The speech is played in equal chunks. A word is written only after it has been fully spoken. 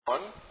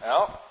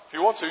Now, if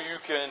you want to, you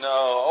can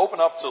open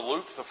up to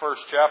Luke, the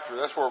first chapter.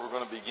 That's where we're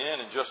going to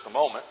begin in just a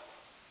moment.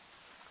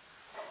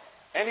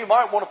 And you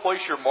might want to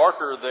place your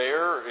marker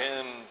there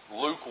in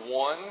Luke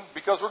 1,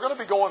 because we're going to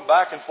be going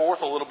back and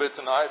forth a little bit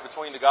tonight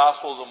between the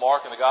Gospels of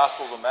Mark and the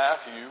Gospels of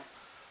Matthew.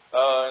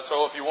 And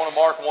so if you want to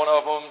mark one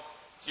of them,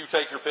 you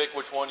take your pick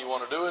which one you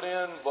want to do it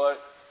in,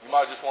 but you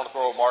might just want to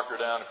throw a marker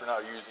down if you're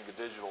not using a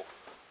digital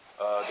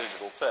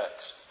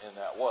text in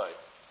that way.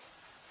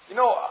 You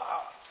know,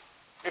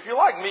 if you're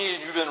like me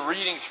and you've been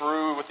reading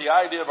through with the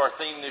idea of our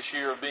theme this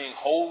year of being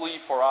holy,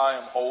 for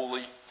I am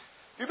holy,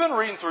 you've been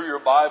reading through your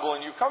Bible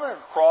and you've come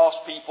across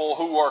people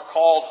who are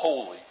called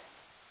holy.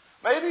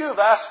 Maybe you've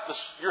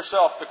asked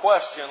yourself the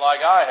question, like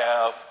I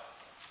have,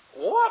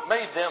 what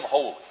made them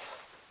holy?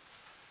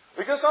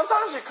 Because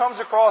sometimes it comes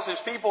across as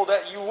people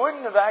that you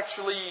wouldn't have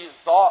actually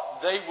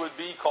thought they would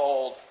be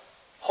called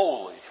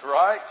holy,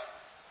 right?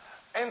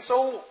 And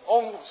so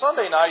on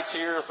Sunday nights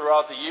here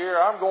throughout the year,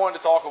 I'm going to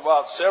talk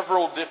about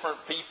several different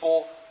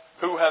people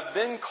who have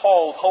been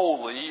called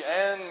holy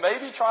and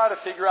maybe try to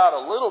figure out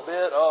a little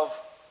bit of,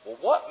 well,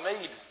 what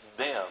made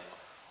them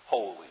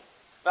holy?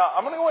 Now,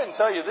 I'm going to go ahead and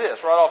tell you this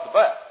right off the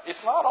bat.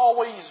 It's not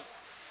always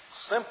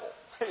simple.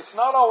 It's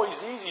not always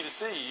easy to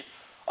see,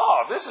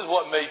 this is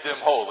what made them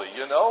holy,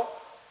 you know.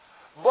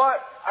 But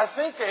I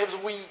think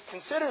as we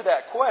consider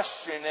that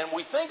question and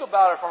we think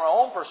about it from our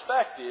own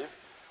perspective,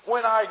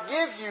 when I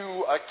give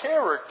you a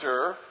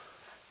character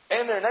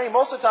and their name,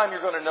 most of the time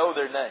you're going to know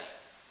their name.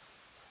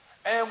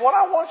 And what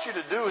I want you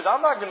to do is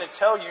I'm not going to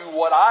tell you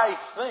what I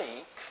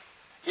think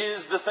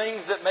is the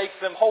things that make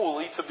them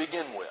holy to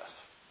begin with.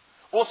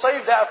 We'll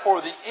save that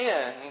for the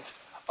end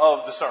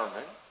of the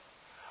sermon.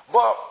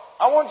 But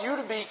I want you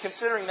to be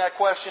considering that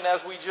question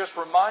as we just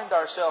remind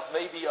ourselves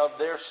maybe of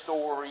their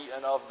story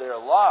and of their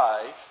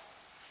life.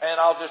 And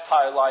I'll just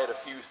highlight a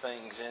few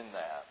things in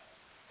that.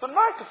 So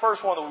tonight, the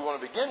first one that we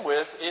want to begin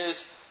with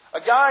is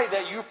a guy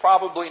that you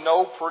probably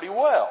know pretty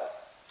well.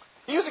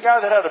 He was a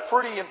guy that had a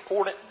pretty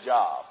important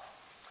job.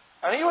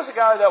 And he was a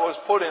guy that was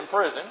put in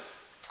prison,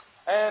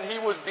 and he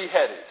was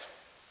beheaded.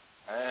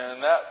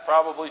 And that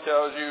probably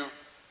tells you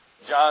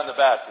John the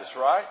Baptist,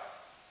 right?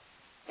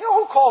 You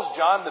know who calls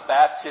John the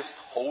Baptist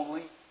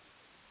holy?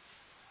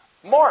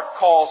 Mark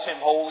calls him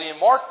holy in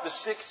Mark the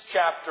 6th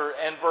chapter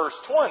and verse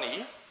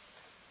 20.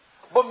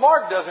 But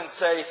Mark doesn't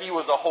say he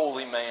was a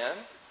holy man.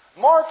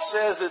 Mark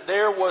says that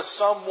there was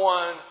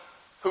someone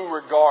who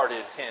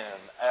regarded him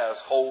as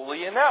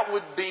holy, and that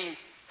would be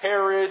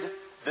Herod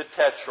the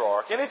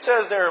Tetrarch. And it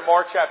says there in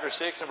Mark chapter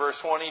 6 and verse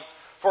 20,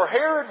 for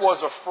Herod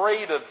was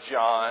afraid of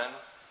John,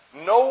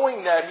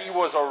 knowing that he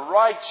was a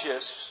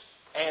righteous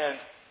and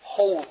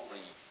holy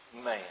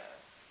man.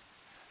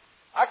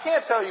 I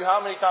can't tell you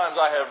how many times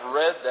I have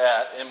read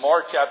that in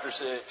Mark chapter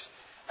 6,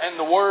 and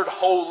the word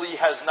holy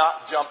has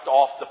not jumped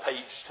off the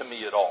page to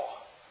me at all.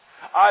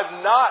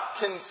 I've not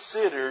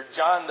considered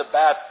John the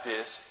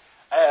Baptist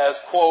as,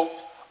 quote,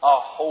 a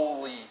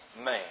holy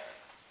man.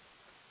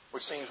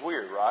 Which seems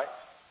weird, right?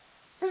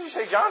 Because you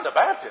say John the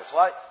Baptist,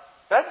 like,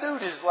 that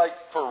dude is like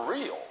for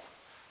real.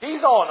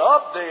 He's on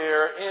up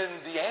there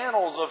in the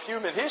annals of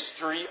human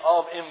history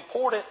of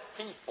important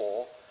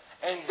people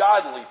and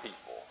godly people.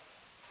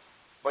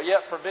 But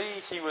yet for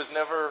me, he was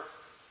never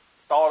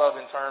thought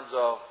of in terms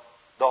of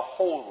the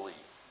holy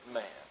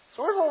man.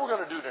 So here's what we're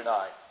going to do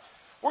tonight.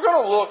 We're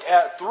going to look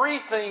at three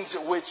things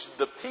at which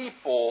the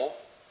people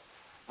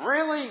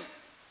really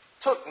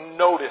took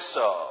notice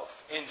of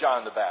in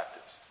John the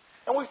Baptist.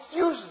 And we've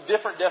used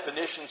different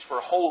definitions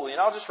for holy,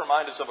 and I'll just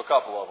remind us of a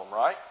couple of them,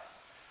 right?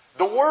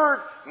 The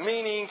word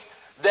meaning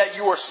that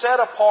you are set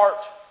apart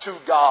to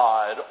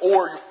God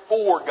or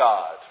for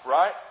God,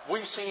 right?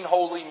 We've seen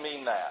holy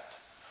mean that.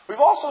 We've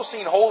also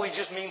seen holy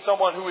just mean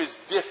someone who is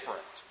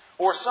different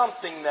or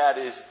something that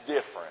is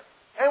different.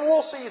 And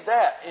we'll see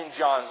that in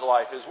John's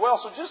life as well.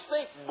 So just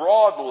think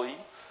broadly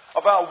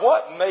about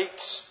what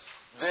makes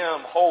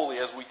them holy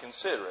as we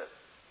consider it.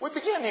 We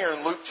begin here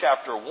in Luke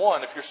chapter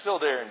 1, if you're still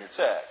there in your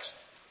text.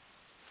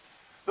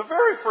 The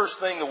very first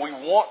thing that we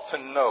want to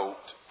note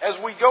as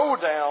we go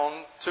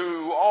down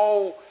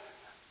to,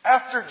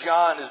 after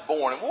John is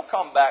born, and we'll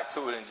come back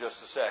to it in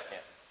just a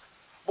second.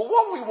 But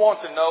what we want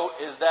to note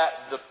is that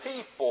the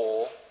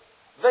people,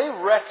 they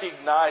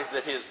recognized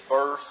that his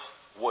birth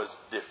was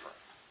different.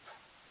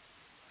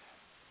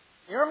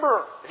 You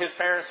remember his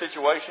parents'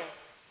 situation,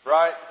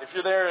 right? If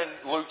you're there in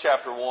Luke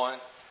chapter 1,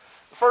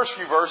 the first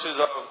few verses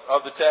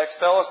of the text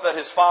tell us that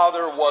his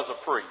father was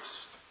a priest.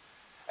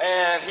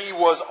 And he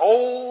was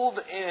old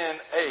in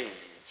age.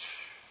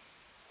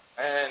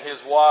 And his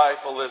wife,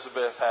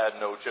 Elizabeth, had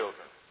no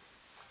children.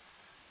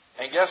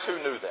 And guess who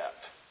knew that?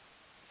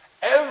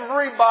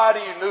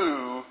 Everybody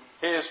knew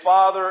his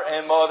father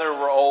and mother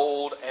were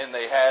old and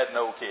they had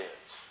no kids.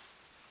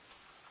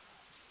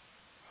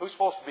 Who's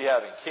supposed to be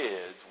having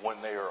kids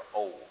when they are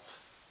old?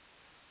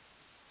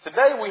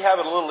 Today we have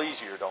it a little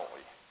easier, don't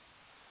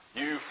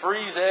we? You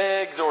freeze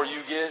eggs or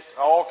you get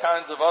all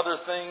kinds of other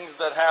things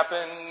that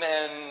happen,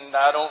 and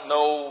I don't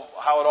know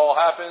how it all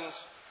happens.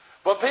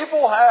 But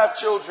people have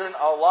children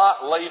a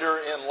lot later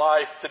in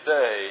life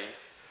today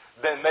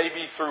than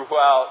maybe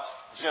throughout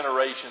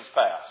generations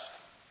past.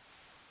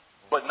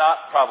 But not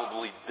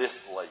probably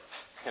this late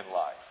in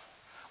life.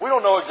 We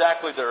don't know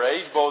exactly their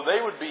age, but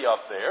they would be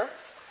up there.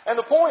 And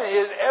the point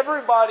is,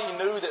 everybody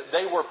knew that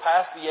they were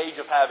past the age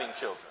of having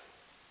children.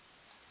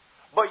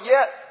 But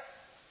yet,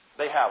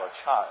 they have a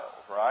child,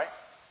 right?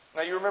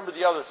 Now you remember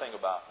the other thing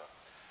about them.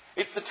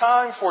 It's the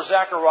time for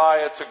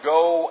Zechariah to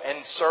go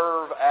and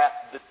serve at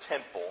the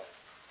temple.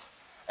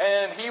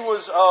 And he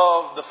was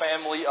of the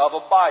family of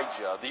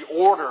Abijah, the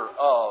order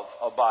of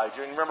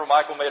Abijah. And remember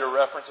Michael made a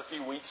reference a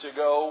few weeks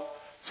ago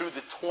to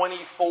the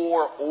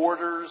 24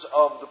 orders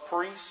of the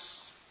priests,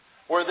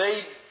 where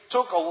they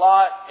took a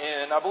lot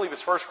in, I believe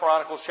it's 1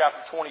 Chronicles chapter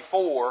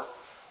 24,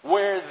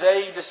 where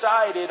they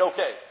decided,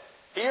 okay,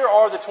 here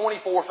are the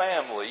 24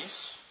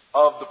 families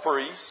of the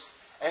priests,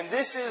 and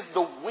this is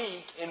the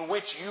week in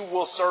which you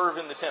will serve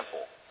in the temple.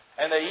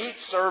 And they each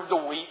served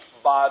a week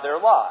by their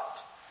lot.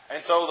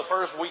 And so the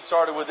first week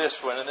started with this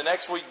one, and the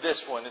next week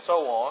this one, and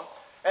so on.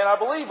 And I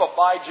believe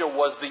Abijah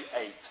was the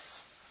 8th.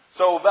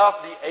 So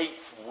about the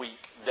 8th week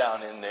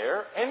down in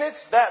there. And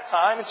it's that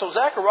time. And so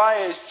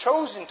Zechariah is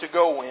chosen to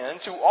go in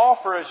to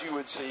offer, as you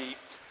would see,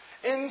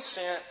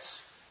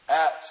 incense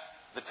at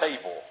the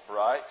table,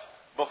 right?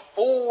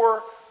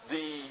 Before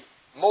the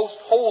most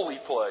holy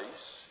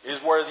place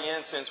is where the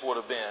incense would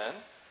have been.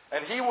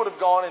 And he would have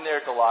gone in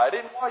there to light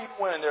it. And while you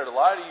went in there to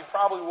light it, you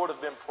probably would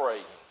have been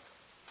praying.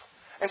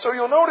 And so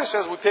you'll notice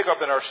as we pick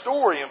up in our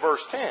story in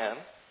verse 10,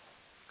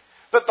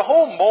 that the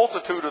whole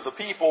multitude of the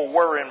people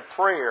were in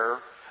prayer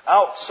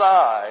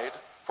outside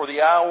for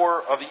the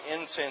hour of the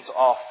incense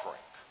offering.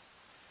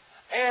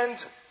 And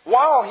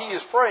while he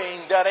is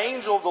praying, that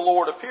angel of the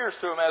Lord appears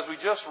to him, as we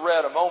just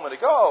read a moment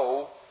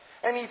ago,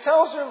 and he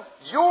tells him,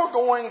 you're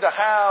going to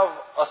have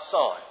a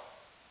son.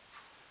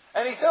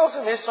 And he tells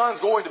him his son's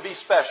going to be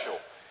special.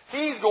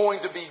 He's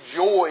going to be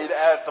joyed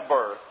at the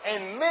birth.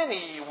 And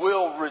many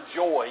will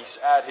rejoice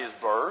at his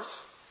birth.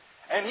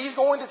 And he's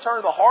going to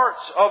turn the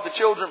hearts of the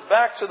children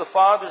back to the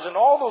fathers and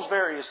all those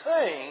various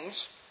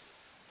things.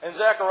 And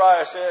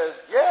Zechariah says,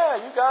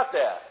 yeah, you got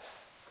that.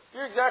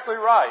 You're exactly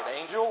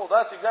right, angel.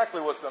 That's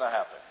exactly what's going to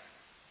happen.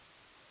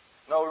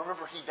 No,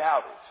 remember, he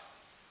doubted.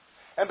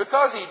 And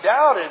because he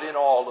doubted in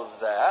all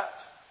of that,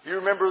 you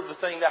remember the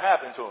thing that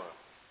happened to him.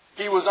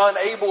 He was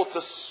unable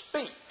to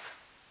speak.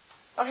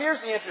 Now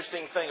here's the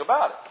interesting thing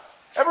about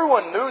it.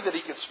 Everyone knew that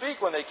he could speak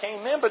when they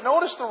came in, but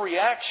notice the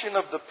reaction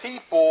of the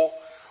people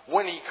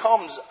when he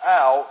comes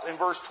out in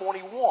verse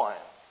 21.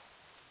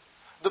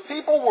 The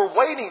people were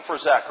waiting for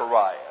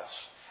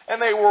Zacharias,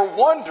 and they were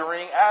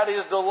wondering at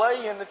his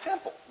delay in the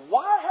temple.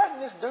 Why hadn't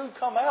this dude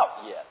come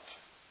out yet?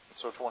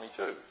 So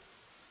 22.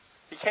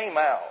 He came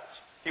out.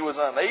 He was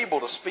unable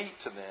to speak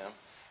to them,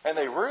 and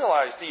they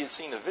realized he had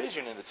seen a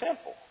vision in the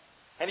temple.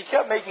 And he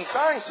kept making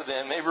signs to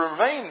them. They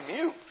remained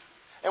mute.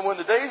 And when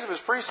the days of his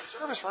priestly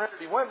service were ended,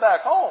 he went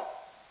back home.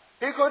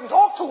 He couldn't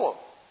talk to them.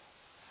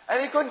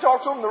 And he couldn't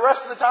talk to them the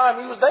rest of the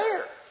time he was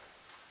there.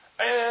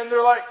 And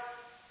they're like,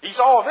 he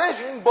saw a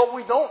vision, but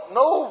we don't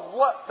know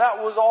what that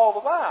was all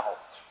about.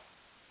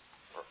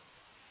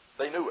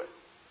 They knew it.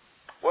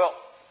 Well,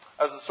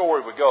 as the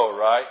story would go,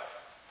 right?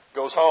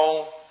 Goes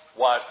home,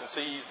 wife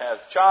conceives, has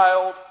a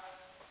child.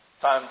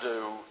 Time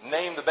to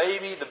name the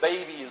baby. The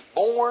baby is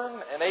born.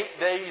 And 8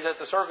 days at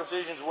the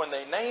circumcision is when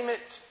they name it.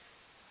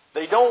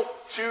 They don't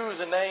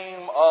choose a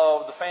name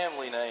of the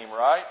family name,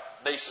 right?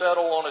 They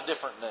settle on a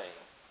different name.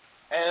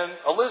 And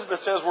Elizabeth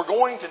says, we're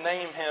going to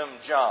name him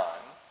John.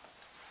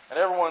 And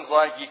everyone's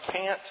like, you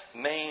can't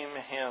name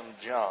him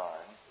John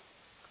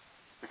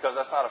because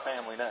that's not a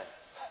family name.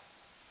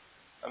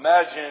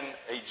 Imagine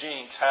a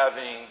Jinx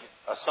having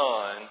a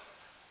son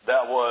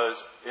that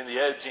was in the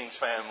Ed Jinks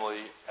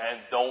family, and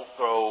don't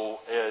throw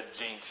Ed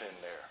Jinks in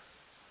there.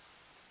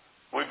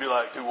 We'd be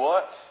like, do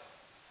what?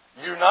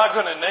 You're not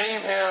going to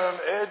name him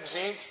Ed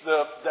Jinks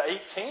the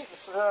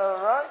 18th,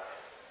 right?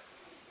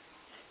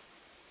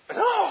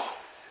 No,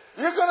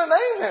 you're going to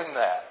name him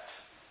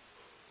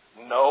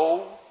that.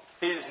 No,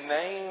 his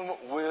name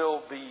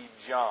will be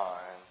John.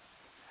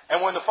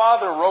 And when the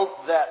father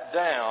wrote that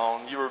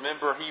down, you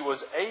remember he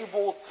was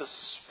able to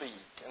speak.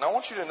 And I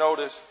want you to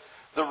notice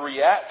the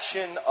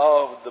reaction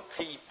of the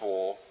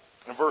people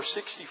in verse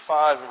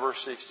 65 and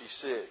verse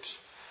 66.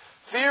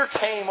 Fear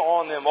came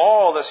on them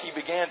all as he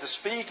began to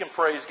speak and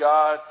praise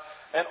God,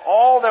 and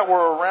all that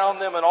were around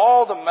them, and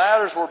all the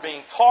matters were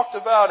being talked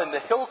about in the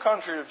hill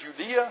country of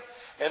Judea,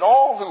 and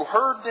all who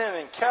heard them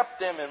and kept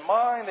them in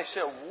mind, they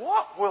said,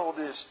 what will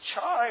this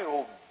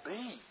child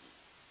be?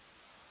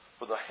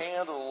 For the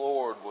hand of the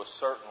Lord was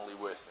certainly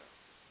with him.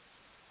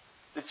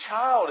 The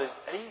child is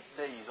 8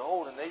 days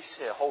old, and they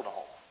said, hold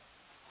on.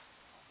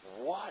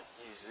 What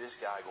is this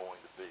guy going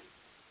to be?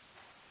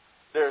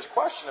 There's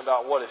question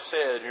about what is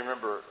said. You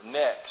remember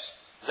next,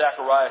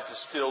 Zacharias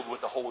is filled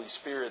with the Holy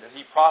Spirit, and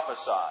he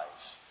prophesies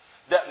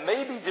that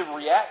maybe the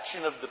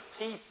reaction of the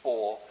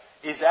people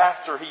is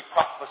after he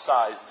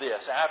prophesies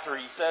this, after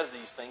he says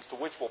these things, to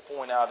which we'll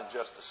point out in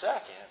just a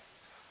second.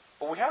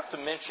 But we have to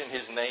mention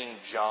his name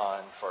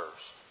John first.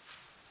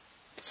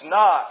 It's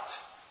not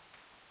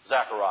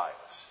Zacharias.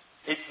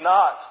 It's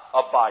not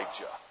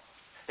Abijah.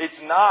 It's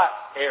not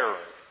Aaron.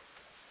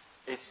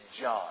 It's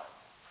John.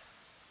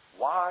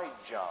 Why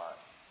John?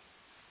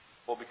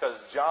 Well, because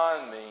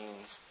John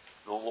means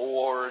the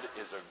Lord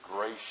is a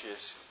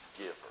gracious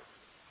giver.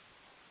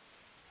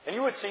 And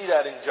you would see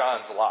that in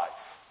John's life.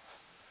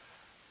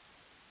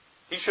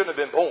 He shouldn't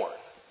have been born.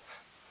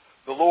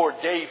 The Lord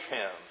gave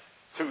him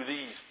to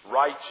these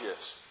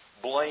righteous,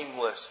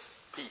 blameless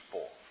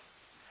people.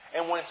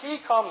 And when he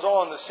comes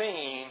on the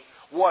scene,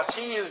 what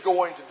he is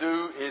going to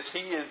do is he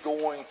is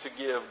going to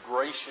give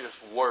gracious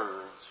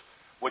words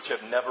which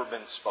have never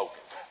been spoken.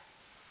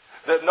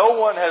 That no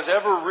one has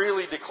ever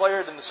really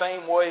declared in the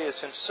same way as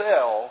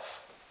himself.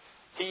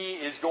 He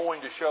is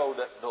going to show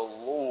that the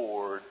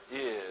Lord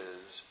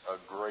is a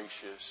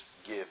gracious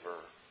giver.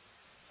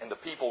 And the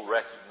people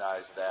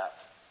recognize that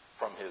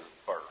from his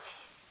birth.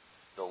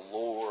 The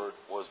Lord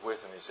was with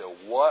him. He said,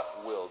 what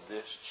will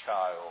this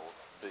child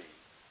be?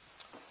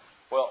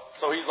 Well,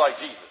 so he's like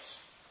Jesus.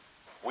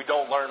 We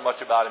don't learn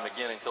much about him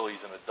again until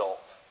he's an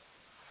adult.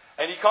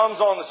 And he comes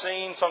on the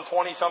scene some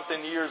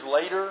 20-something years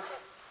later.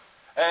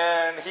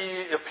 And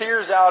he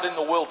appears out in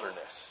the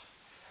wilderness.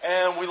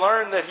 And we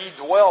learn that he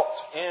dwelt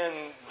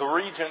in the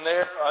region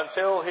there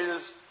until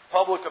his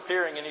public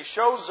appearing. And he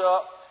shows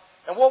up.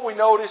 And what we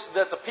notice is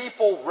that the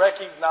people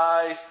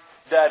recognized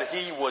that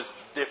he was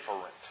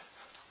different.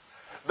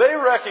 They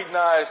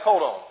recognized,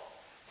 hold on,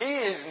 he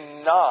is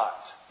not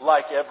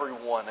like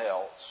everyone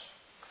else.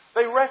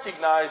 They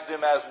recognized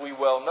him, as we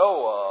well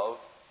know of,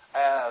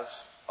 as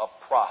a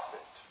prophet.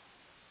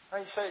 Now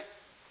you say,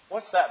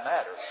 what's that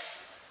matter?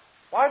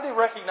 Why did they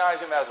recognize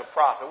him as a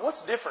prophet?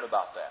 What's different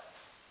about that?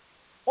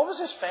 What was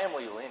his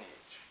family lineage?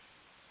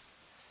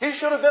 He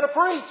should have been a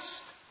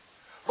priest.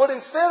 But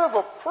instead of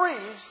a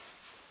priest,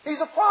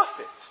 he's a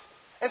prophet.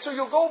 And so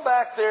you'll go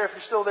back there, if you're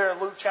still there in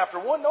Luke chapter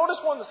 1. Notice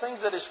one of the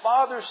things that his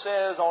father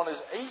says on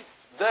his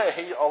 8th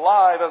day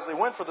alive as they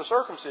went for the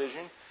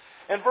circumcision.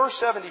 In verse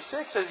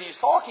 76, as he's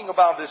talking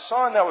about this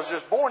son that was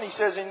just born, he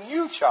says, and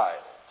you,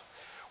 child,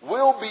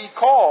 will be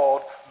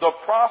called the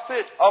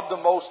prophet of the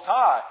Most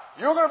High.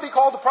 You're going to be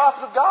called the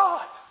prophet of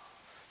God.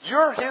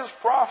 You're his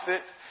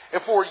prophet.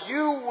 And for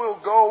you will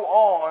go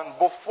on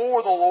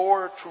before the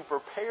Lord to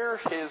prepare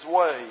his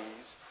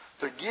ways,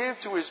 to give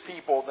to his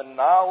people the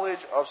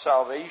knowledge of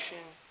salvation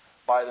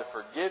by the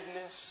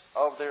forgiveness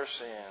of their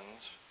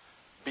sins,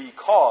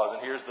 because,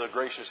 and here's the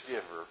gracious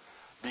giver,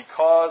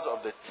 because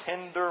of the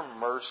tender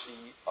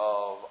mercy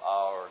of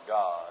our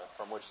God,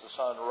 from which the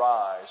sun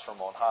rises from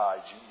on high,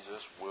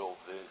 Jesus will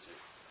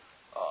visit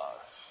us.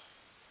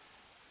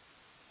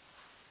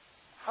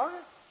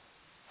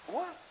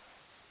 What?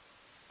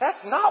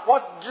 That's not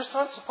what your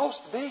son's supposed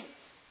to be.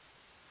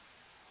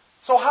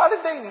 So how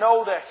did they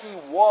know that he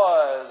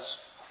was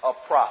a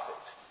prophet?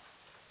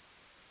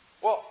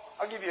 Well,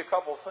 I'll give you a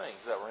couple of things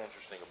that were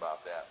interesting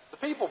about that. The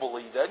people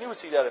believed that. And you would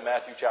see that in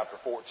Matthew chapter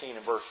 14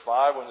 and verse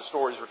 5 when the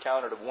story is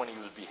recounted of when he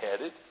was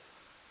beheaded.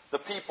 The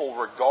people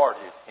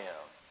regarded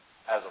him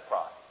as a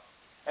prophet.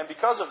 And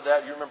because of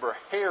that, you remember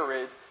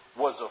Herod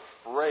was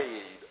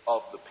afraid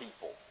of the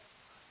people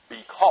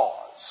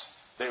because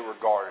they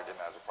regarded him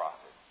as a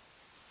prophet.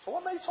 So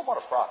what made someone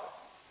a prophet?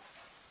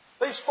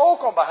 They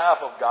spoke on behalf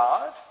of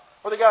God,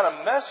 or they got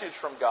a message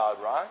from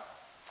God, right?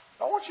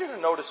 I want you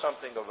to notice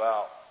something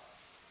about,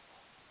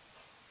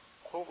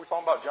 we're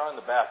talking about John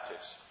the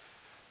Baptist.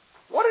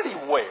 What did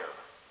he wear?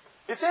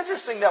 It's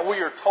interesting that we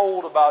are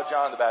told about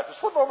John the Baptist.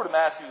 Flip over to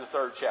Matthew, the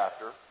 3rd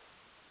chapter.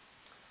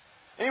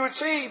 And you would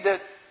see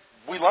that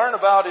we learn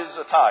about his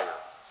attire.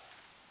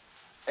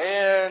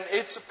 And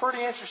it's a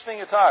pretty interesting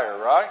attire,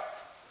 right?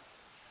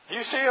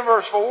 You see in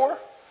verse 4,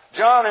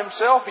 John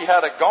himself, he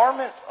had a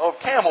garment of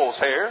camel's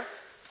hair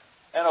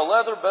and a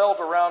leather belt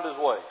around his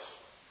waist.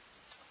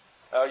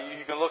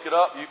 You can look it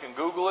up. You can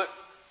Google it.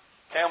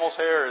 Camel's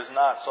hair is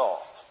not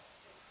soft.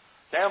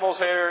 Camel's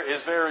hair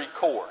is very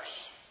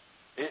coarse.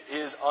 It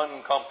is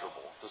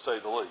uncomfortable, to say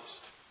the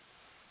least.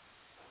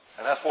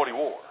 And that's what he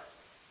wore.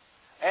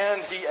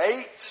 And he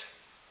ate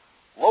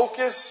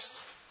locusts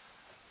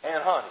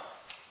and honey.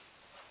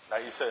 Now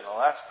you say, no,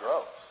 that's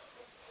gross.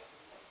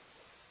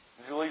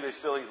 Did you believe they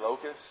still eat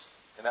locusts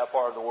in that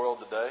part of the world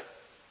today?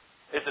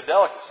 It's a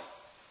delicacy.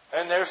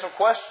 And there's some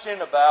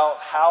question about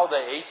how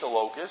they ate the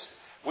locust.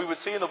 We would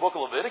see in the book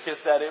of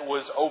Leviticus that it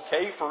was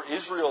okay for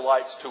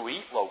Israelites to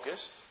eat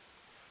locusts.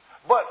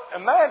 But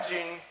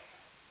imagine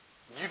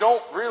you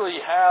don't really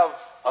have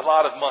a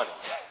lot of money.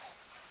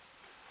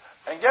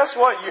 And guess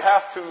what you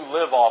have to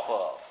live off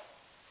of?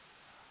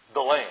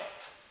 The land.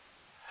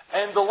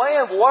 And the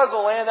land was a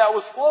land that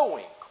was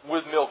flowing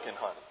with milk and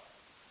honey.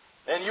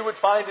 And you would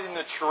find it in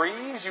the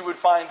trees. You would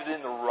find it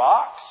in the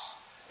rocks.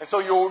 And so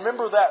you'll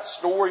remember that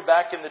story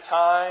back in the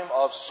time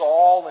of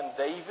Saul and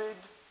David.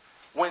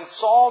 When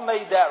Saul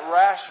made that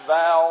rash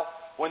vow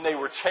when they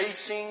were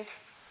chasing,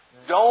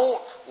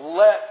 don't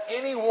let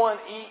anyone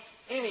eat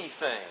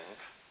anything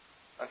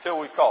until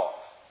we caught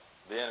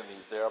the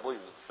enemies there. I believe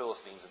it was the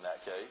Philistines in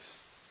that case.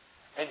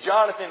 And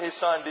Jonathan, his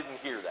son, didn't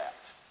hear that.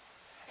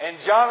 And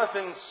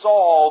Jonathan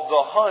saw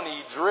the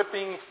honey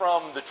dripping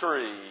from the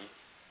tree,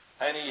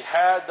 and he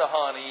had the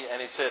honey,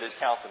 and it said his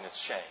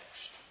countenance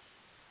changed.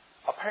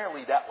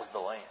 Apparently that was the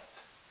land.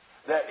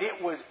 That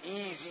it was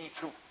easy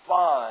to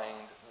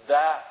find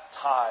that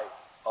type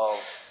of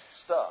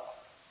stuff.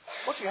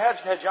 What you had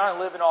John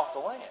living off the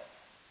land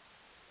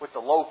with the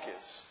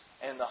locusts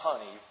and the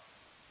honey,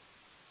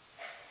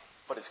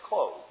 but his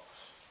clothes.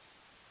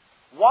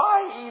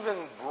 Why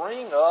even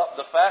bring up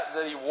the fact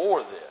that he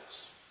wore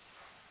this?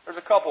 There's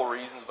a couple of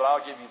reasons, but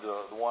I'll give you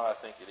the one I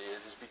think it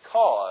is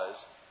because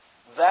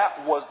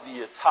that was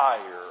the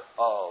attire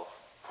of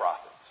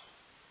prophets.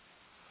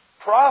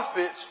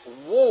 Prophets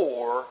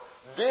wore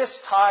this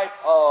type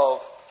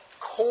of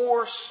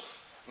coarse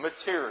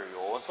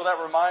material. And so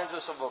that reminds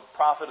us of a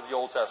prophet of the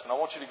Old Testament. I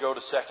want you to go to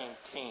 2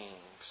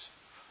 Kings,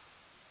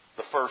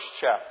 the first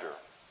chapter.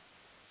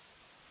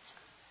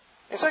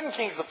 In 2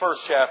 Kings, the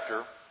first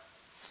chapter,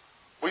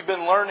 we've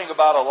been learning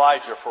about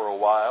Elijah for a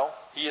while.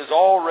 He has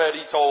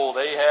already told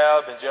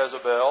Ahab and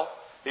Jezebel.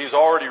 He's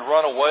already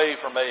run away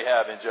from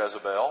Ahab and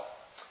Jezebel.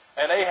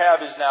 And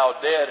Ahab is now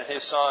dead, and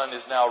his son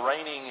is now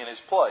reigning in his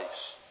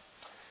place.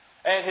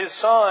 And his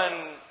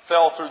son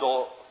fell through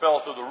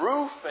the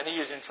roof, and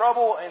he is in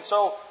trouble. And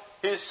so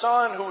his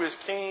son, who is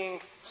king,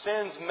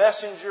 sends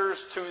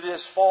messengers to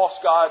this false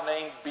god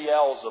named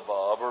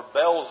Beelzebub, or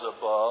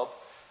Beelzebub.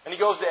 And he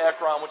goes to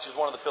Ekron, which is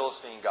one of the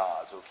Philistine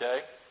gods,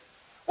 okay?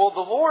 Well, the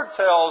Lord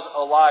tells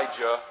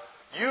Elijah,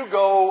 you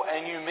go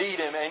and you meet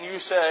him, and you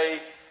say,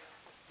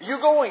 you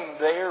going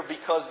there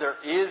because there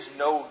is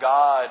no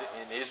God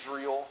in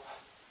Israel?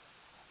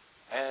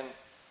 And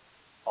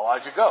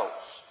Elijah goes.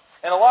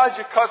 And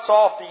Elijah cuts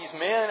off these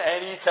men,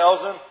 and he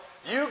tells them,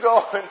 you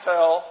go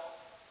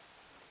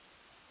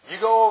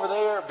over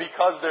there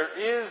because there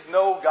is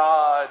no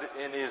God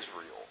in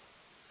Israel.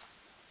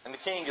 And the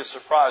king is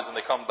surprised when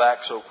they come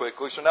back so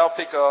quickly. So now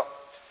pick up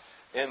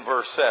in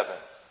verse 7.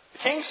 The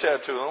king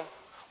said to them,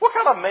 what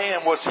kind of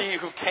man was he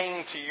who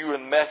came to you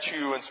and met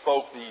you and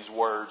spoke these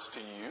words to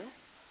you?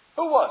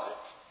 Who was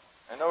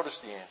it? And notice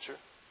the answer.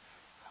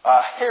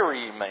 A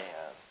hairy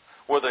man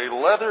with a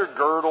leather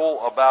girdle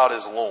about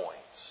his loins.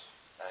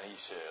 And he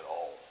said,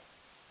 oh,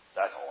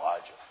 that's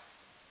Elijah.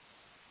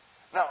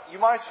 Now, you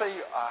might say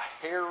a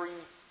hairy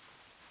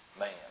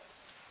man.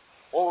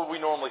 What would we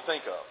normally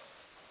think of?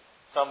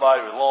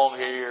 Somebody with long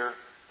hair.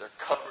 They're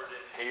covered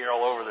in hair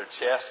all over their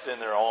chest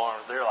and their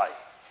arms. They're like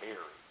hairy.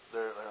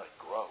 They're like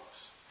gross.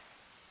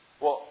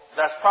 Well,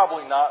 that's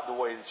probably not the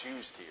way that's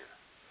used here.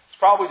 It's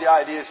probably the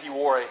idea is he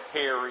wore a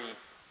hairy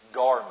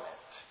garment.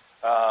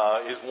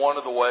 Is one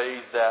of the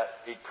ways that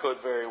it could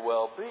very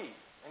well be.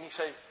 And you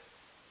say,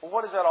 well,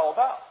 what is that all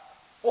about?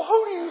 Well,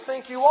 who do you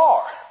think you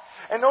are?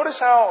 And notice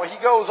how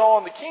he goes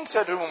on. The king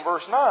said to him in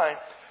verse 9,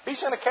 he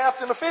sent a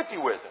captain of 50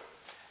 with him.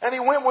 And he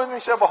went with him. He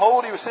said,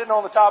 behold, he was sitting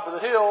on the top of the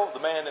hill, the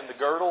man in the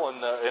girdle and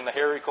in the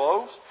hairy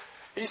clothes.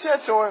 He said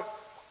to him,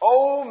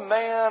 O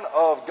man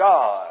of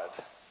God.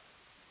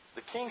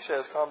 The king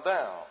says, come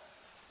down.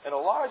 And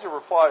Elijah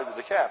replied to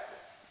the captain,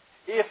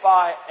 if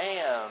I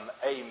am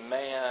a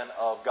man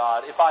of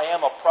God, if I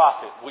am a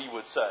prophet, we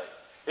would say,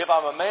 if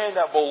I'm a man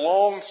that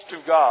belongs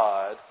to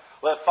God,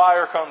 let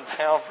fire come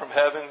down from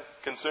heaven,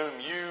 consume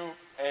you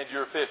and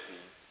your 50.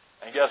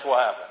 And guess what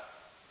happened?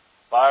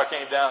 Fire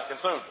came down and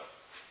consumed them.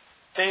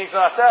 King's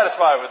not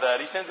satisfied with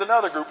that. He sends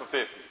another group of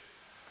 50.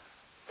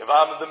 If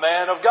I'm the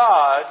man of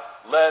God,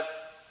 let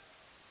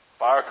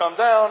fire come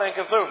down and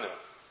consume them.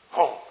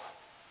 Boom.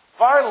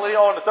 Finally,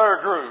 on the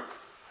third group,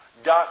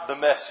 got the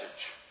message.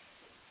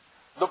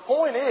 The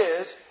point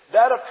is,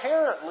 that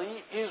apparently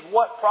is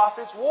what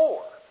prophets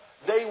wore.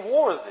 They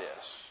wore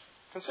this.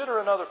 Consider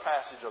another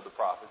passage of the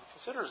prophet.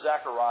 Consider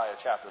Zechariah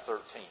chapter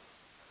 13.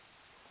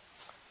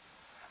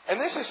 And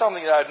this is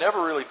something that I'd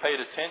never really paid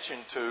attention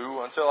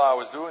to until I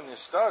was doing this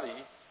study.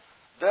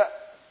 That,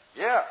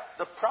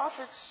 the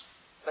prophets,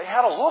 they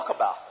had a look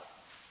about them.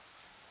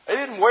 They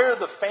didn't wear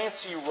the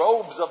fancy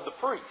robes of the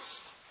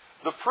priest.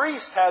 The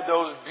priest had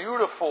those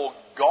beautiful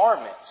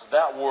garments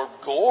that were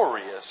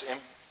glorious, and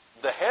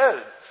the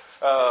head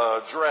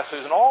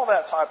dresses and all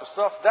that type of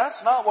stuff.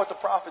 That's not what the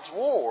prophets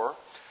wore.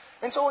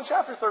 And so in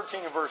chapter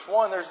 13 and verse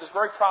 1, there's this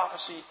great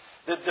prophecy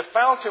that the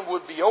fountain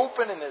would be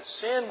open and that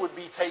sin would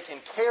be taken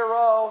care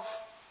of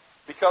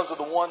because of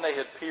the one they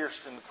had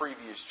pierced in the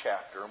previous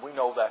chapter. And we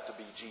know that to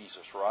be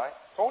Jesus, right?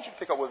 So I want you to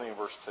pick up with me in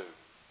verse 2.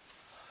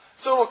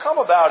 So it will come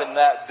about in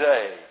that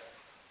day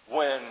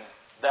when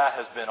that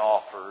has been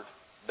offered,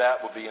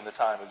 that will be in the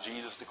time of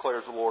Jesus,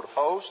 declares the Lord of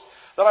hosts,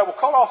 that I will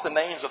cut off the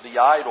names of the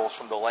idols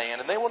from the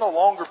land, and they will no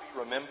longer be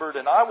remembered,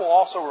 and I will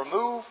also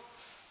remove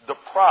the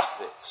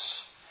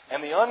prophets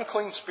and the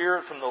unclean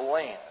spirit from the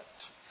land.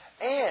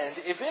 And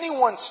if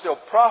anyone still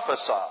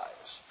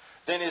prophesies,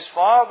 then his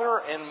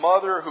father and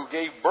mother who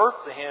gave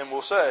birth to him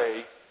will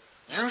say,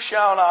 you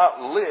shall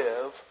not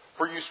live,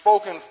 for you've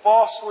spoken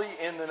falsely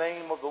in the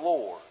name of the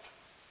Lord.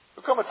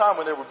 There will come a time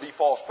when there would be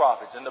false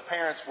prophets, and the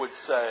parents would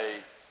say,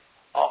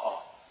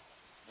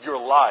 you're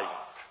lying.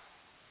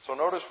 So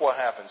notice what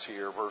happens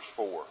here, verse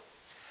 4.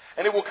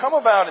 And it will come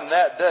about in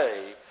that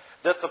day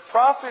that the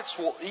prophets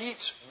will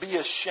each be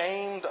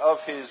ashamed of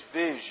his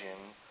vision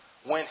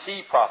when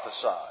he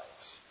prophesies.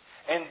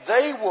 And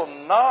they will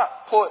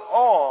not put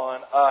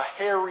on a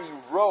hairy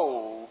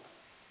robe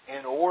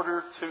in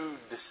order to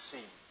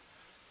deceive.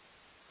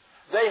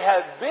 They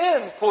had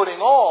been putting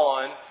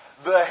on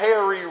the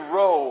hairy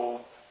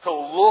robe to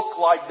look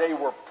like they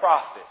were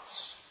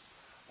prophets,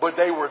 but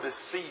they were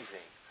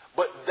deceiving.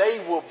 But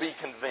they will be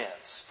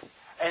convinced,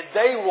 and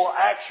they will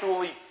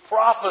actually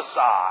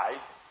prophesy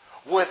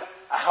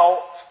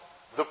without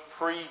the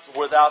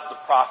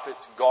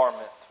prophet's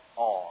garment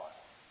on.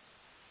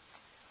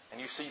 And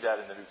you see that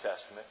in the New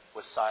Testament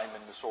with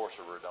Simon the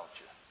sorcerer, don't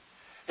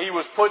you? He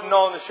was putting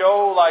on the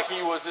show like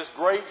he was this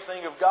great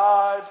thing of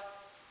God,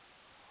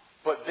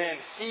 but then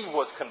he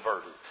was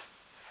converted,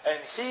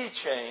 and he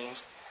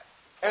changed,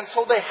 and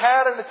so they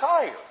had an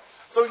attire.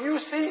 So you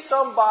see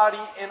somebody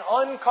in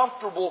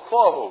uncomfortable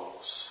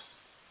clothes,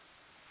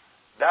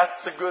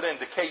 that's a good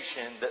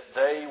indication that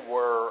they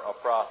were a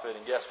prophet.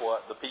 And guess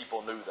what? The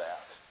people knew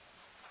that.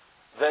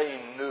 They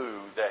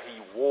knew that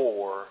he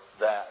wore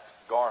that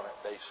garment.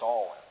 They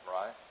saw him,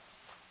 right?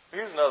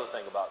 Here's another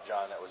thing about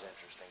John that was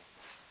interesting.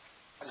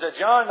 Is that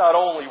John not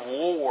only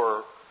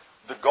wore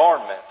the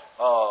garment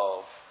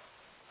of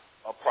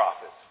a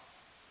prophet,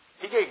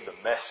 he gave the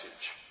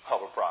message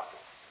of a prophet.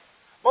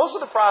 Most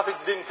of the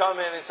prophets didn't come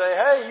in and say,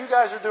 hey, you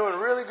guys are doing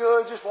really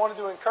good. Just wanted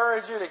to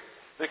encourage you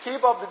to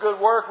keep up the good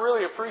work.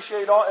 Really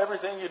appreciate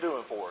everything you're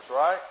doing for us,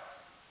 right?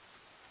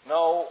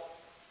 No,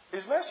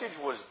 his message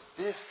was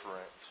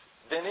different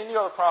than any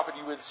other prophet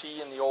you would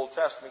see in the Old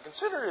Testament.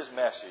 Consider his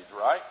message,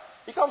 right?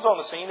 He comes on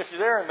the scene. If you're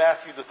there in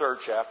Matthew, the 3rd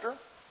chapter,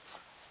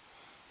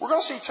 we're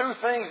going to see two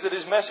things that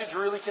his message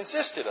really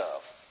consisted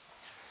of.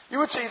 You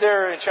would see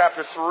there in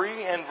chapter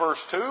 3 and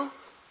verse 2,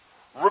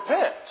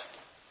 repent.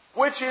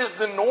 Which is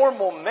the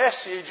normal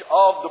message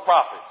of the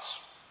prophets.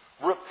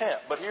 Repent.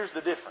 But here's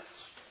the difference.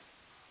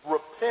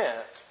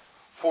 Repent,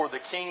 for the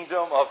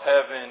kingdom of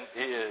heaven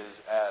is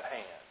at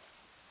hand.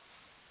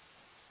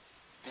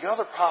 The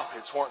other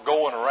prophets weren't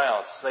going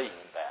around saying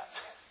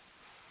that.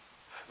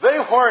 They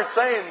weren't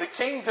saying the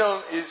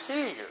kingdom is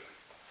here.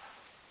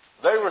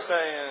 They were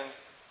saying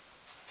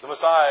the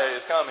Messiah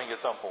is coming at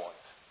some point.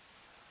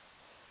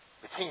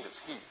 The kingdom's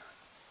here.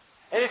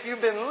 And if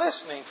you've been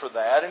listening for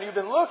that and you've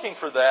been looking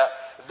for that,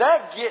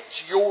 that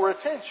gets your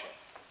attention.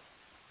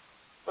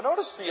 But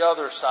notice the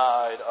other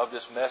side of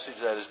this message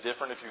that is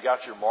different. If you've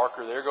got your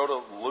marker there, go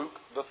to Luke,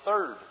 the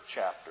 3rd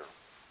chapter.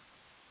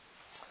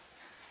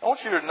 I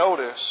want you to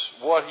notice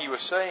what he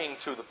was saying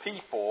to the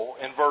people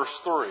in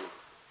verse 3.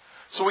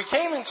 So he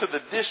came into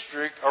the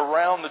district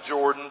around the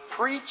Jordan,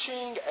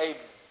 preaching a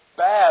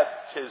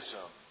baptism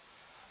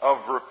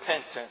of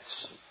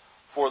repentance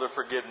for the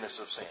forgiveness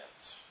of sins.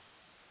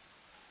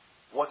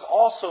 What's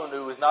also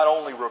new is not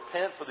only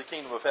repent, for the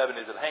kingdom of heaven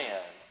is at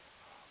hand,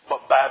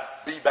 but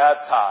be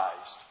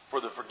baptized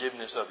for the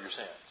forgiveness of your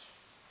sins.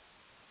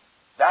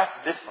 That's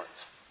different.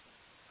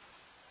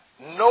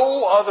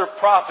 No other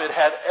prophet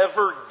had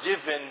ever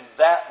given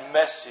that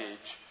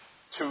message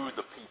to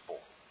the people.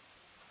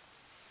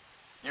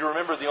 You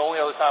remember the only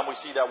other time we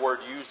see that word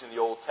used in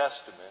the Old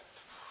Testament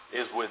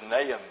is with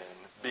Naaman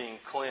being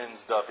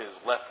cleansed of his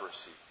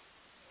leprosy.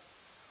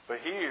 But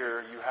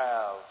here you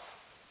have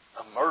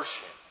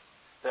immersion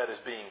that is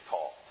being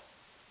taught.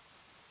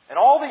 And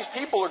all these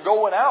people are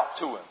going out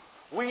to him.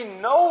 We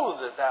know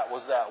that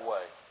was that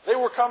way. They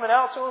were coming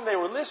out to him. They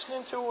were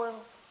listening to him.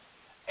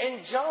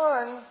 And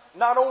John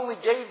not only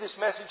gave this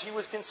message, he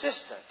was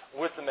consistent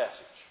with the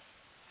message.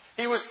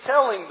 He was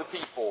telling the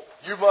people,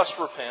 you must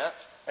repent.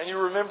 And you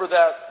remember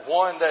that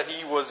one that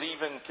he was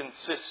even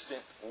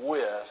consistent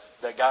with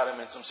that got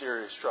him in some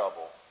serious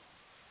trouble.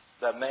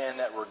 That man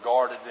that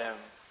regarded him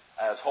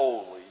as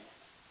holy,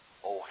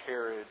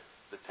 Herod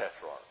the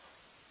Tetrarch.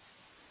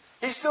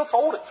 He still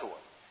told it to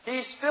him.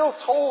 He still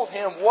told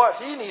him what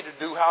he needed to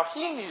do, how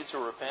he needed to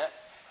repent.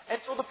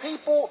 And so the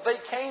people, they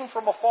came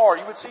from afar.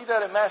 You would see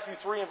that in Matthew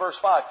 3 and verse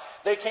 5.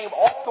 They came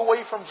all the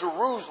way from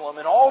Jerusalem,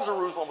 and all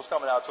Jerusalem was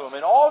coming out to him,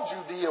 and all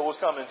Judea was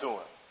coming to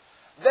him.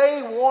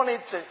 They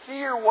wanted to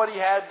hear what he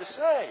had to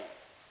say.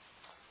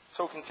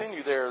 So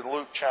continue there in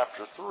Luke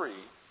chapter 3.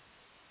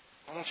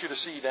 I want you to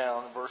see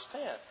down in verse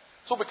 10.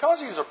 So because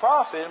he was a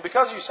prophet, and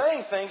because he's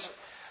saying things,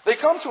 they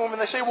come to him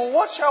and they say, well,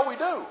 what shall we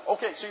do?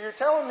 Okay, so you're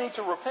telling me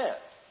to repent.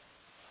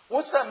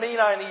 What's that mean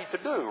I need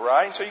to do,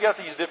 right? And so you got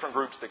these different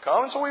groups that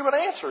come. And so we would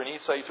answer, and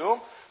he'd say to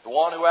them, the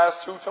one who has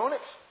 2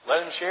 tunics,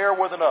 let him share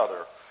with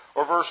another.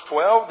 Or verse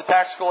 12, the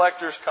tax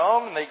collectors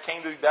come and they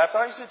came to be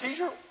baptized. He said,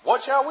 teacher,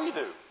 what shall we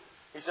do?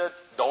 He said,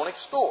 don't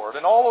extort,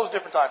 and all those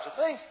different types of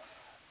things.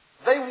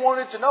 They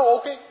wanted to know,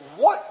 okay,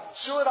 what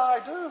should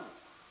I do?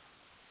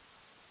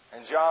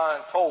 And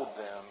John told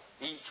them,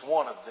 each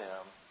one of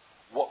them,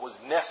 what was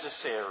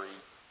necessary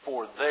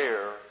for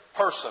their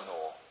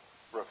personal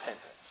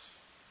repentance.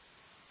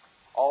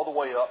 All the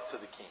way up to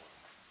the king.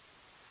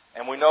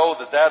 And we know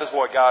that that is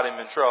what got him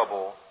in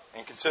trouble.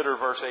 And consider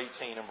verse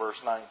 18 and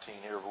verse 19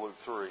 here of Luke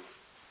 3.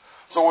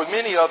 So with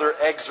many other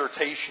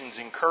exhortations,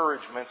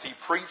 encouragements, he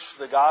preached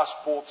the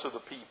gospel to the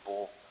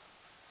people.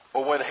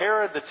 But when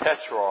Herod the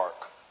Tetrarch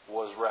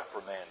was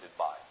reprimanded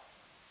by him.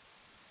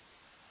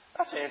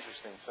 That's an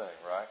interesting thing,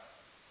 right?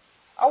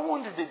 I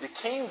wonder, did the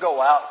king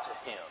go out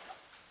to him?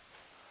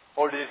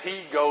 Or did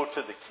he go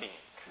to the king?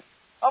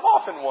 I've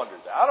often wondered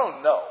that. I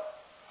don't know.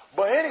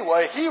 But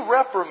anyway, he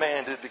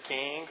reprimanded the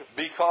king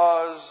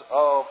because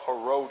of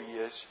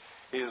Herodias,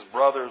 his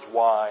brother's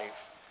wife,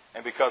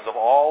 and because of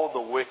all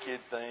the wicked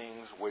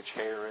things which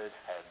Herod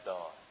had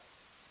done.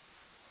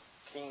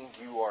 King,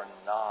 you are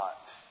not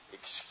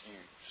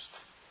excused.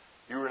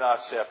 You are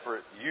not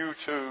separate. You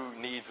too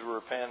need to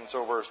repent. And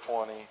so verse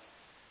 20,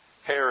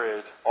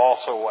 Herod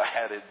also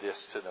added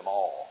this to them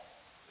all.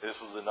 This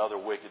was another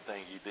wicked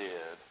thing he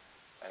did.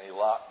 And he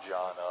locked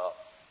John up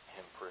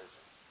in prison.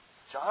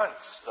 John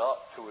stuck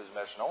to his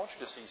message. And I want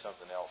you to see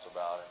something else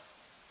about him.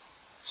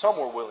 Some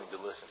were willing to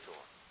listen to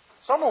him.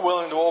 Some were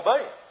willing to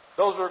obey him.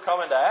 Those who were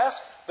coming to ask,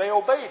 they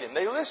obeyed him.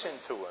 They listened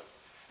to him.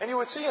 And you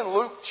would see in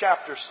Luke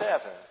chapter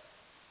 7,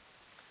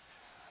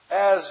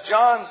 as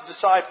John's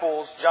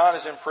disciples, John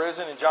is in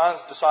prison, and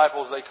John's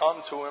disciples, they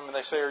come to him and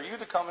they say, "Are you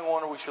the coming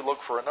one, or we should look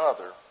for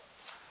another?"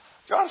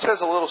 John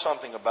says a little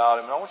something about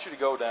him, and I want you to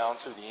go down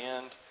to the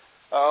end,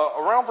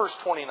 around verse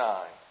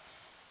 29.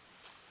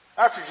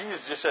 After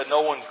Jesus just said,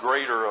 "No one's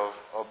greater of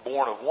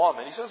born of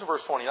woman," he says in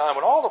verse 29,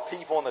 when all the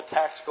people and the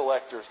tax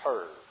collectors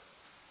heard,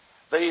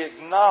 they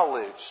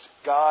acknowledged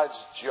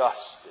God's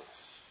justice.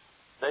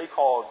 They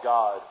called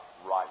God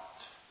right.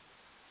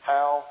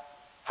 How?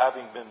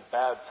 Having been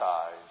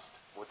baptized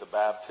with the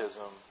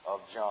baptism of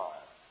John.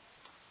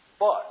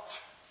 But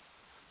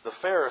the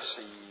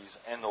Pharisees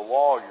and the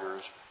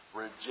lawyers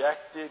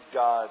rejected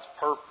God's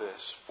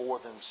purpose for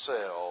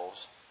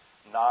themselves,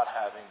 not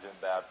having been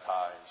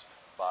baptized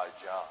by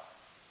John.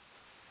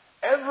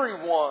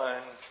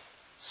 Everyone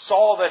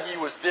saw that he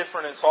was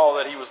different and saw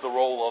that he was the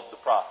role of the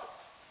prophet.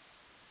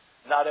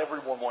 Not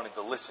everyone wanted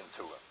to listen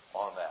to him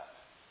on that.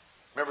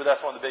 Remember,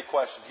 that's one of the big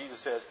questions. Jesus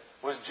says,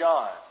 was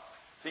John,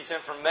 is he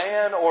sent from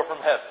man or from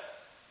heaven?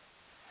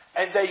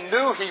 And they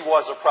knew he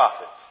was a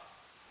prophet.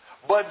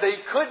 But they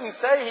couldn't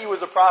say he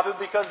was a prophet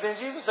because then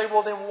Jesus said,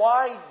 well, then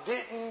why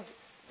didn't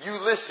you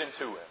listen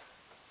to him?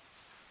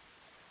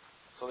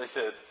 So they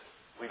said,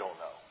 we don't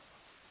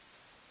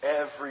know.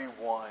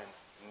 Everyone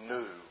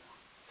knew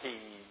he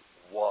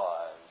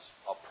was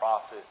a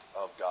prophet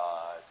of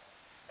God.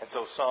 And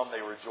so some,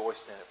 they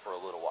rejoiced in it for a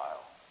little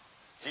while.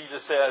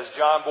 Jesus says,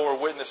 John bore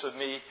witness of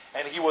me,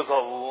 and he was a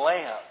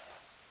lamp.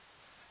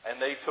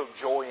 And they took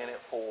joy in it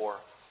for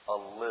a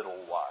little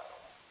while.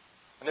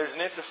 And there's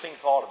an interesting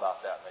thought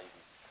about that maybe.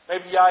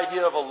 Maybe the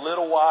idea of a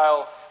little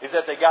while is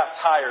that they got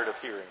tired of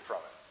hearing from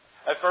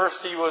him. At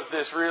first he was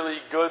this really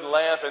good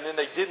lamp, and then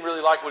they didn't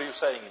really like what he was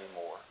saying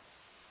anymore.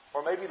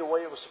 Or maybe the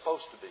way it was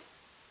supposed to be.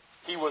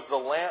 He was the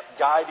lamp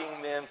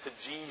guiding them to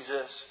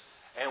Jesus,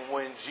 and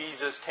when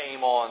Jesus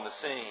came on the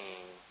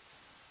scene,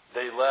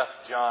 they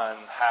left John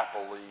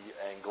happily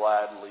and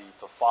gladly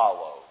to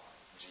follow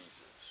Jesus.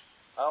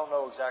 I don't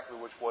know exactly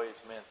which way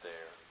it's meant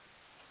there,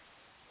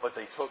 but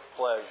they took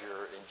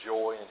pleasure and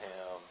joy in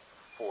him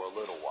for a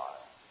little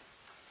while.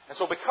 And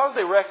so because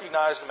they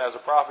recognized him as a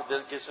prophet,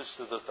 that gets us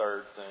to the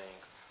third thing.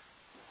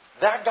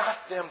 That got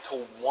them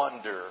to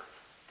wonder,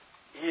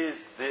 is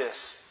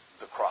this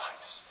the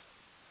Christ?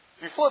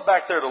 If you flip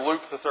back there to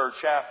Luke, the 3rd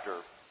chapter,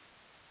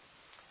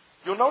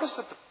 you'll notice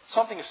that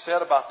something is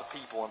said about the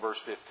people in verse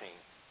 15.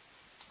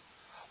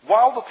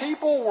 While the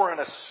people were in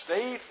a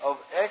state of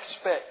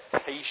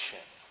expectation,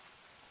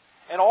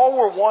 and all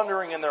were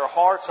wondering in their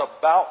hearts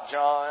about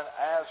John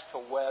as to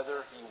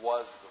whether he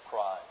was the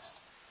Christ.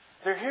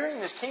 They're hearing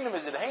this kingdom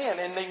is at hand,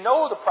 and they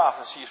know the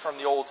prophecies from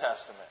the Old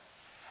Testament.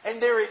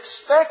 And they're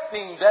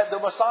expecting that the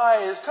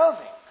Messiah is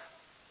coming.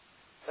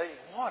 They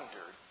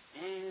wondered,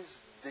 is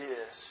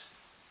this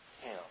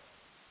him?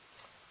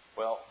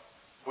 Well,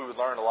 we would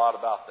learn a lot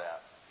about that.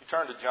 If you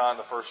turn to John,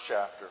 the 1st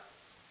chapter,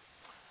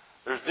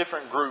 there's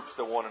different groups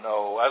that want to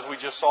know. As we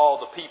just saw,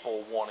 the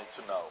people wanted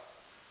to know.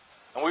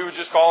 And we would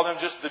just call them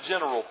just the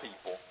general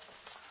people.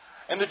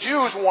 And the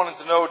Jews wanted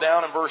to know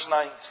down in verse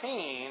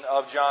 19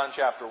 of John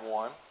chapter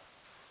 1.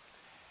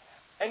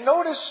 And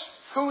notice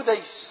who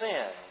they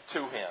send to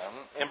him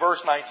in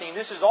verse 19.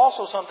 This is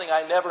also something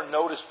I never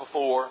noticed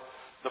before.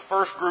 The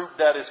first group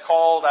that is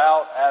called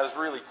out as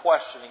really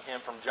questioning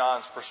him from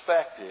John's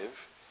perspective.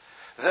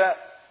 That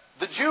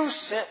the Jews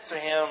sent to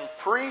him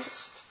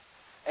priests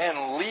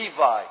and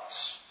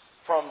Levites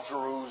from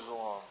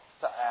Jerusalem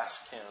to ask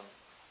him,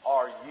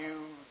 are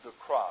you the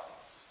Christ?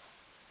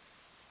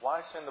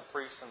 Why send the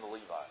priests and the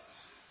Levites?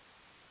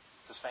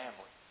 It's his family.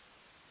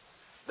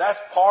 That's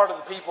part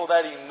of the people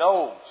that he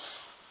knows.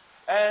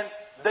 And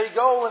they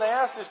go and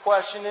ask this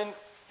question, and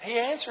he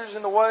answers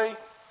in the way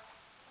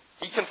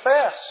he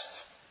confessed.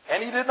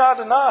 And he did not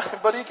deny,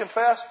 but he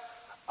confessed,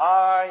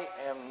 I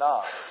am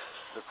not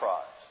the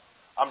Christ.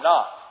 I'm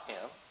not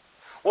him.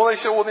 Well, they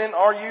said, well then,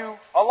 are you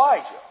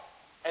Elijah?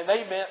 And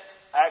they meant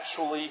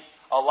actually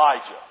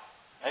Elijah.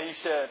 And he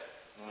said,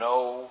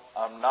 no,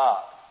 I'm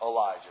not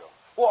Elijah.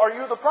 Well, are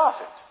you the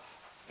prophet?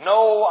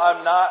 No,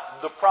 I'm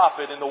not the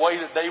prophet in the way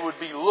that they would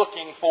be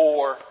looking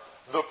for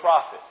the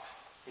prophet.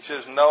 He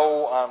says,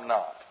 no, I'm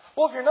not.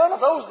 Well, if you're none of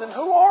those, then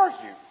who are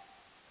you?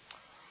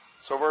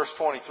 So verse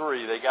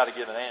 23, they got to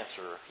get an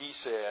answer. He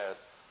said,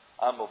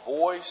 I'm a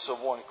voice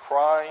of one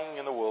crying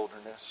in the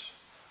wilderness,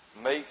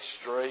 make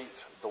straight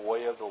the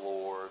way of the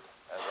Lord,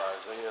 as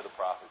Isaiah the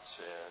prophet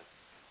said.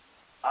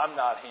 I'm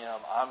not him,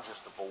 I'm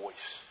just a voice.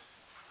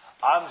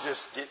 I'm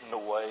just getting the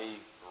way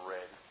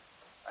ready.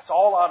 That's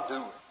all I'm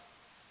doing.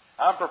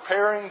 I'm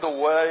preparing the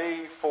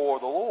way for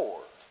the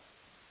Lord.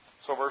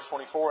 So verse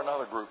 24,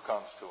 another group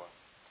comes to him.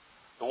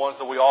 The ones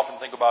that we often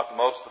think about the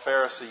most, the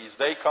Pharisees.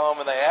 They come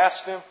and they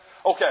ask him,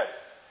 okay,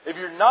 if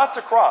you're not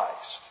the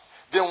Christ,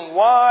 then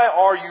why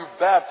are you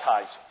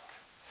baptizing?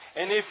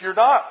 And if you're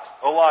not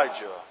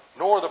Elijah,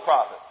 nor the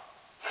prophet,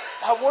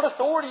 by what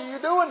authority are you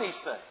doing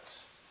these things?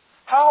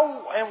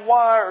 How and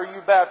why are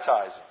you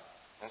baptizing?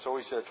 And so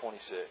he said,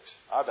 26,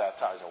 I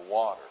baptize in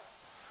water.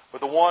 But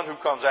the one who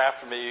comes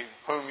after me,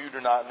 whom you do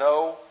not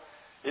know,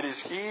 it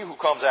is he who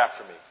comes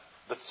after me.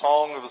 The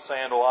song of the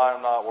sandal I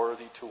am not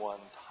worthy to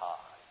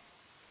untie.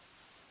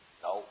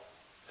 No,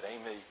 it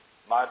ain't me.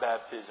 My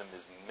baptism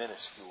is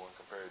minuscule in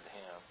compared to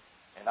him.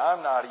 And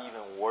I'm not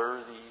even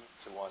worthy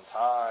to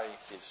untie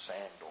his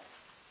sandal.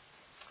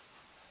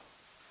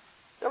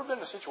 You ever been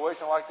in a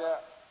situation like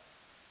that?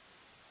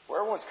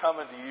 Where everyone's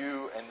coming to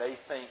you and they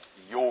think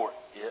you're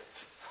it.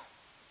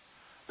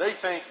 They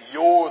think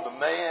you're the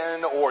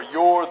man or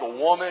you're the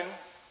woman.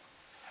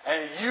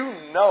 And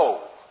you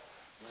know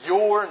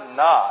you're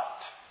not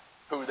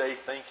who they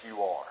think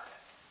you are.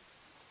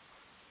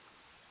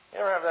 You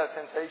ever have that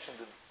temptation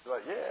to be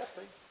like, yeah, that's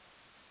me.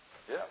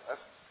 Yeah,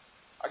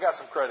 I got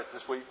some credit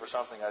this week for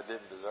something I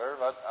didn't deserve.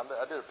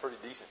 I did a pretty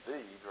decent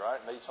deed, right?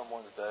 Made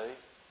someone's day.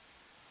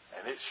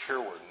 And it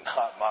sure was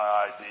not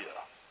my idea.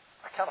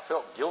 I kind of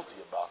felt guilty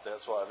about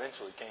that, so I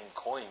eventually came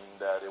clean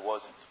that it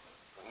wasn't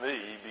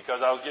me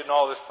because I was getting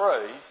all this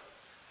praise.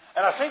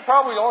 And I think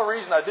probably the only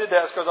reason I did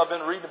that is because I've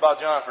been reading about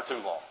John for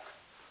too long.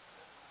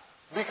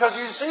 Because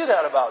you see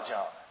that about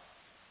John.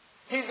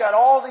 He's got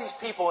all these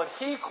people, and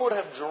he could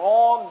have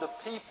drawn the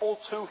people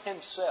to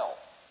himself.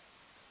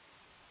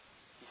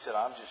 He said,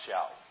 I'm just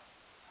shouting.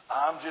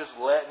 I'm just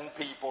letting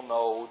people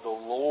know the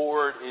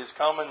Lord is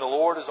coming. The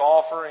Lord is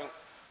offering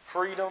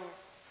freedom.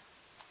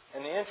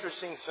 And the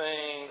interesting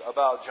thing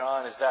about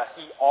John is that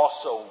he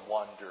also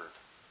wondered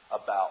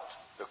about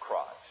the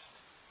Christ.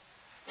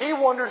 He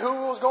wondered who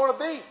it was going to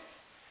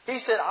be. He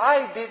said,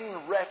 I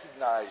didn't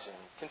recognize him.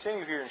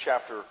 Continue here in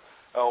chapter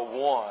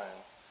 1.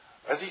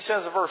 As he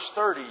says in verse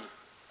 30,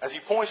 as he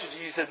points to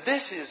Jesus, he said,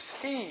 this is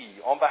he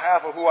on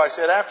behalf of who I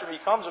said, after me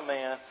comes a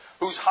man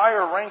who's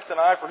higher ranked than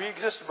I, for he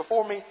existed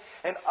before me,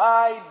 and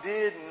I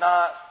did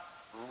not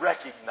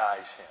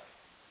recognize him.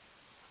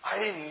 I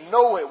didn't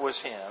know it was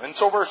him. And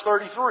so verse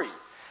 33,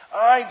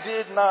 I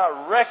did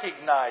not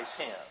recognize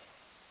him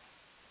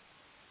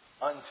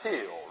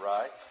until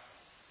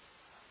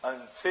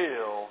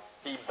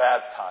he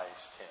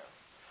baptized him.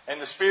 And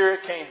the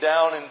Spirit came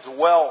down and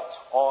dwelt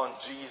on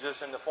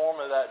Jesus in the form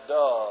of that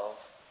dove.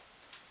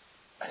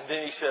 And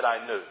then he said,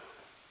 I knew.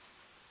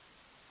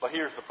 But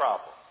here's the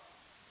problem.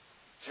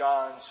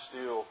 John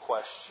still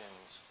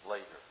questions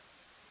later.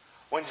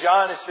 When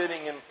John is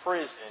sitting in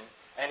prison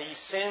and he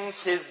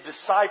sends his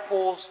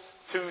disciples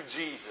to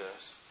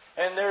Jesus,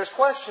 and there's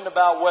question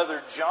about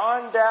whether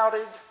John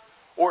doubted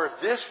or if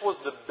this was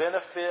the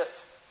benefit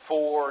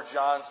for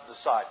John's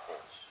disciples.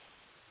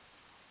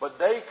 But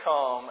they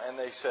come and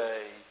they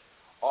say,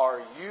 are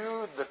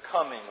you the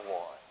coming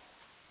one?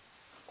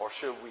 Or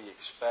should we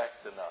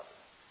expect another?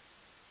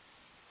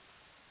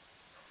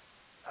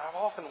 I've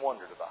often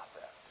wondered about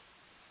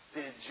that.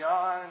 Did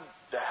John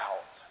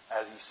doubt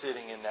as he's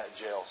sitting in that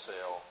jail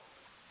cell,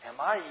 am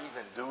I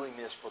even doing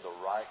this for the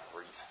right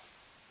reason?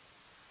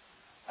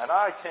 And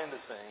I tend to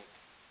think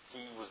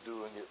he was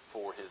doing it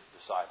for his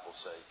disciples'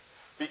 sake.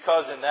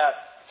 Because in that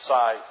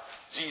sight,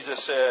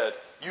 Jesus said,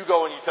 you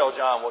go and you tell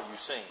John what you've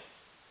seen.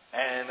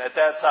 And at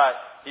that sight,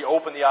 he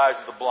opened the eyes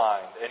of the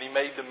blind, and he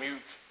made the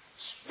mute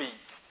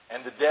speak,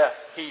 and the deaf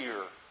hear.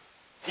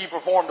 He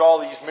performed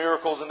all these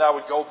miracles, and I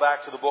would go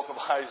back to the book of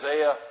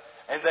Isaiah,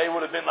 and they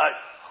would have been like,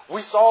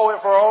 we saw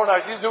it for our own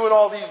eyes. He's doing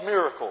all these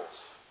miracles.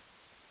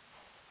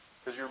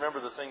 Because you remember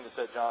the thing that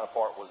set John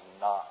apart was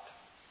not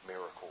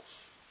miracles.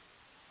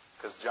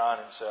 Because John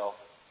himself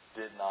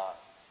did not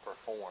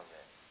perform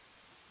them.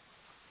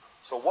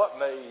 So what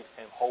made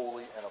him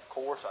holy? And of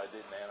course I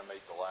didn't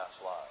animate the last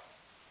slide.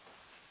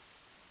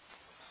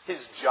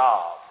 His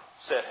job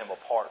set him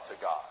apart to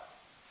God.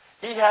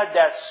 He had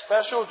that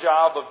special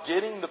job of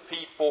getting the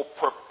people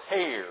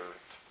prepared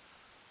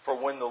for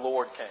when the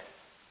Lord came.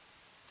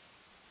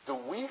 Do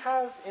we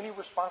have any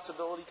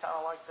responsibility kind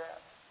of like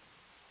that?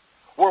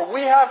 Where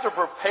we have to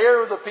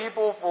prepare the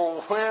people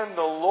for when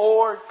the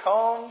Lord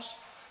comes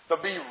to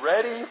be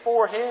ready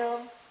for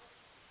Him?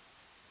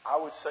 I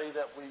would say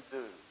that we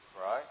do,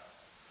 right?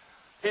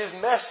 His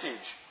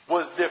message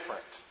was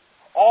different.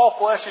 All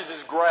flesh is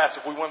as grass,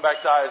 if we went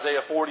back to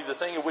Isaiah 40, the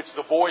thing in which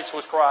the voice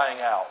was crying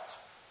out.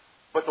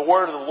 but the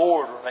word of the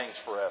Lord remains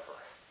forever.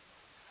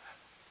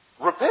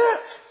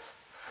 Repent.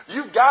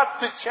 You've got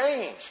to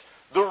change.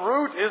 The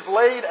root is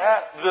laid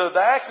at,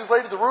 the axe is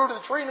laid at the root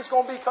of the tree, and it's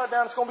going to be cut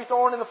down, it's going to be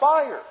thrown in the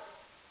fire.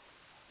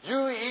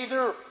 You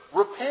either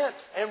repent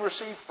and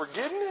receive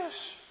forgiveness,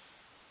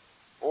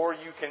 or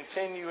you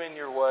continue in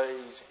your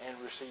ways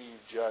and receive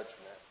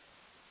judgment.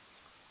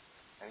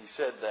 And he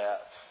said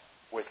that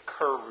with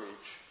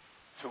courage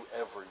to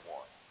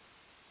everyone.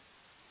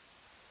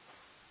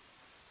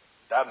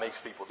 That makes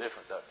people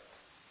different, doesn't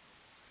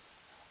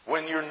it?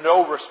 When you're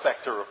no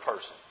respecter of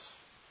persons,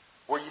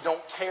 where you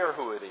don't care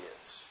who it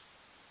is,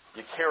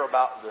 you care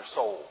about their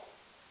soul.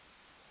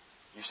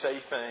 You say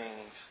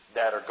things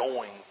that are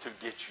going to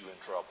get you in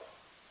trouble.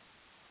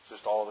 It's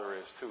just all there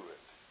is to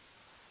it.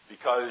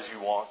 Because you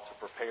want to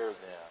prepare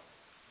them,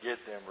 get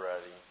them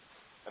ready.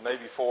 And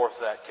maybe fourth,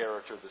 that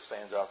character that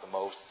stands out the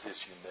most is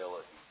his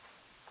humility.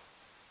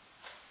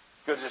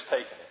 Could have just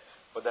taken it.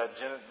 But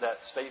that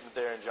statement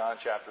there in John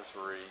chapter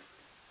 3,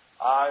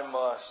 I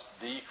must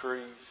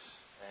decrease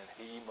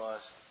and he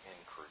must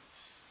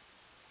increase.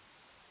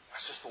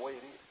 That's just the way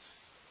it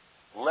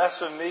is.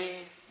 Less of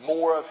me,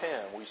 more of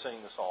him. We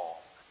sing the song.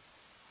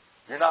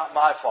 You're not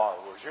my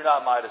followers. You're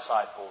not my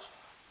disciples.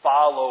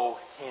 Follow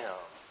him.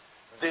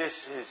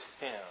 This is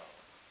him.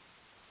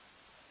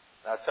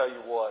 And I tell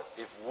you what,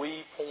 if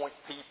we point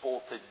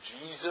people to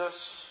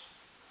Jesus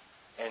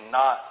and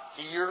not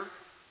here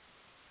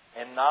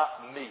and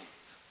not me,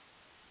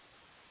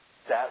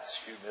 that's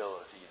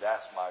humility.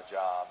 That's my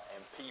job.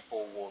 And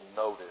people will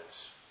notice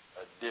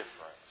a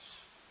difference.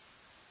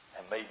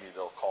 And maybe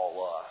they'll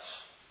call us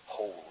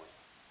holy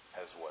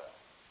as well.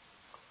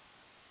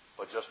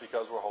 But just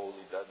because we're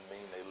holy doesn't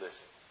mean they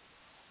listen.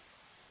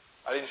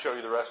 I didn't show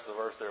you the rest of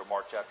the verse there in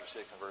Mark chapter 6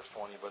 and verse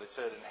 20, but it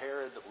said, and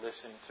Herod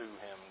listened to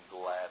him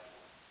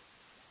gladly.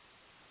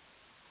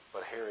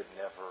 But Herod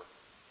never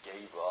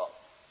gave up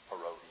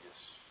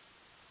Herodias.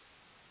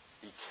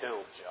 He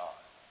killed John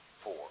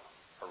for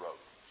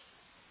Herodias.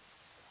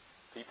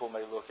 People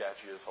may look at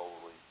you as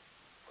holy,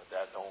 but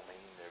that don't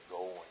mean they're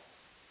going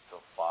to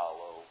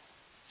follow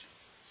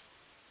Jesus.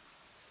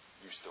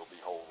 You still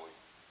be holy,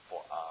 for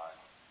I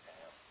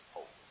am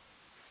holy.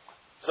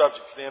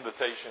 Subject to the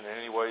invitation in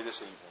any way this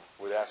evening,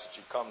 we'd ask that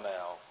you come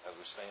now as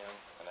we stand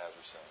and as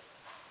we sing.